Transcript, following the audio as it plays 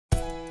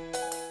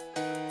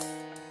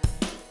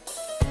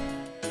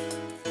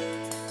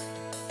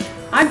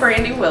I'm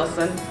Brandy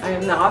Wilson. I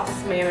am the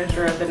office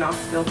manager of the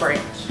Knoxville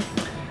branch.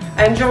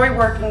 I enjoy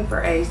working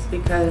for ACE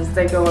because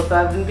they go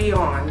above and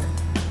beyond,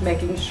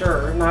 making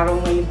sure not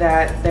only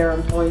that their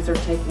employees are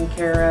taken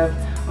care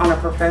of on a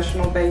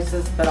professional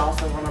basis, but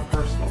also on a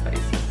personal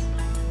basis.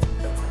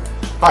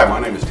 Hi, my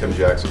name is Tim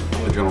Jackson.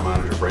 I'm the general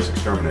manager for ACE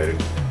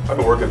Exterminating. I've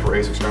been working for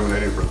ACE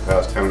Exterminating for the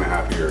past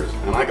 10.5 years,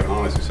 and I can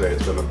honestly say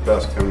it's been the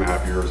best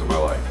 10.5 years of my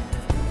life.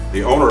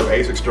 The owner of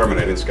ACE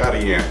Exterminating, Scotty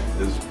Yant,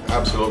 is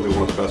absolutely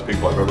one of the best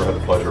people I've ever had the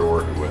pleasure of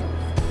working with.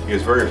 He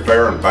is very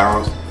fair and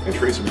balanced and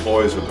treats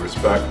employees with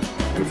respect.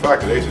 In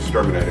fact, at ACE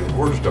Exterminating,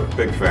 we're just a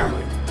big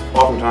family.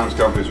 Oftentimes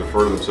companies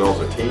refer to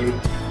themselves as a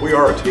team. We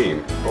are a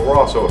team, but we're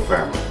also a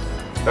family.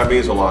 That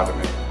means a lot to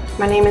me.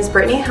 My name is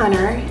Brittany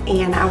Hunter,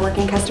 and I work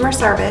in customer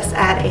service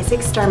at ACE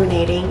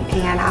Exterminating,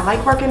 and I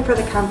like working for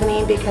the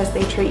company because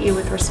they treat you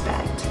with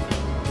respect.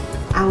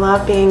 I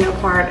love being a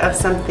part of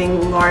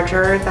something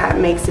larger that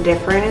makes a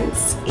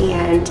difference,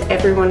 and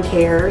everyone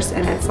cares,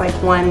 and it's like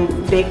one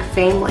big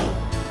family.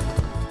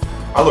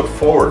 I look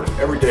forward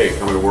every day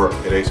coming to work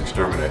at ACE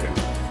Exterminating.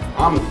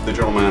 I'm the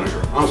general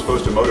manager. I'm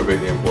supposed to motivate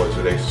the employees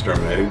at ACE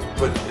Exterminating,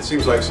 but it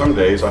seems like some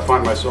days I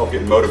find myself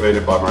getting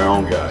motivated by my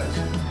own guys.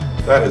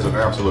 That is an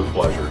absolute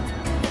pleasure.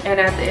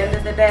 And at the end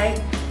of the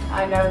day,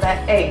 I know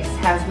that ACE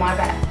has my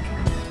back.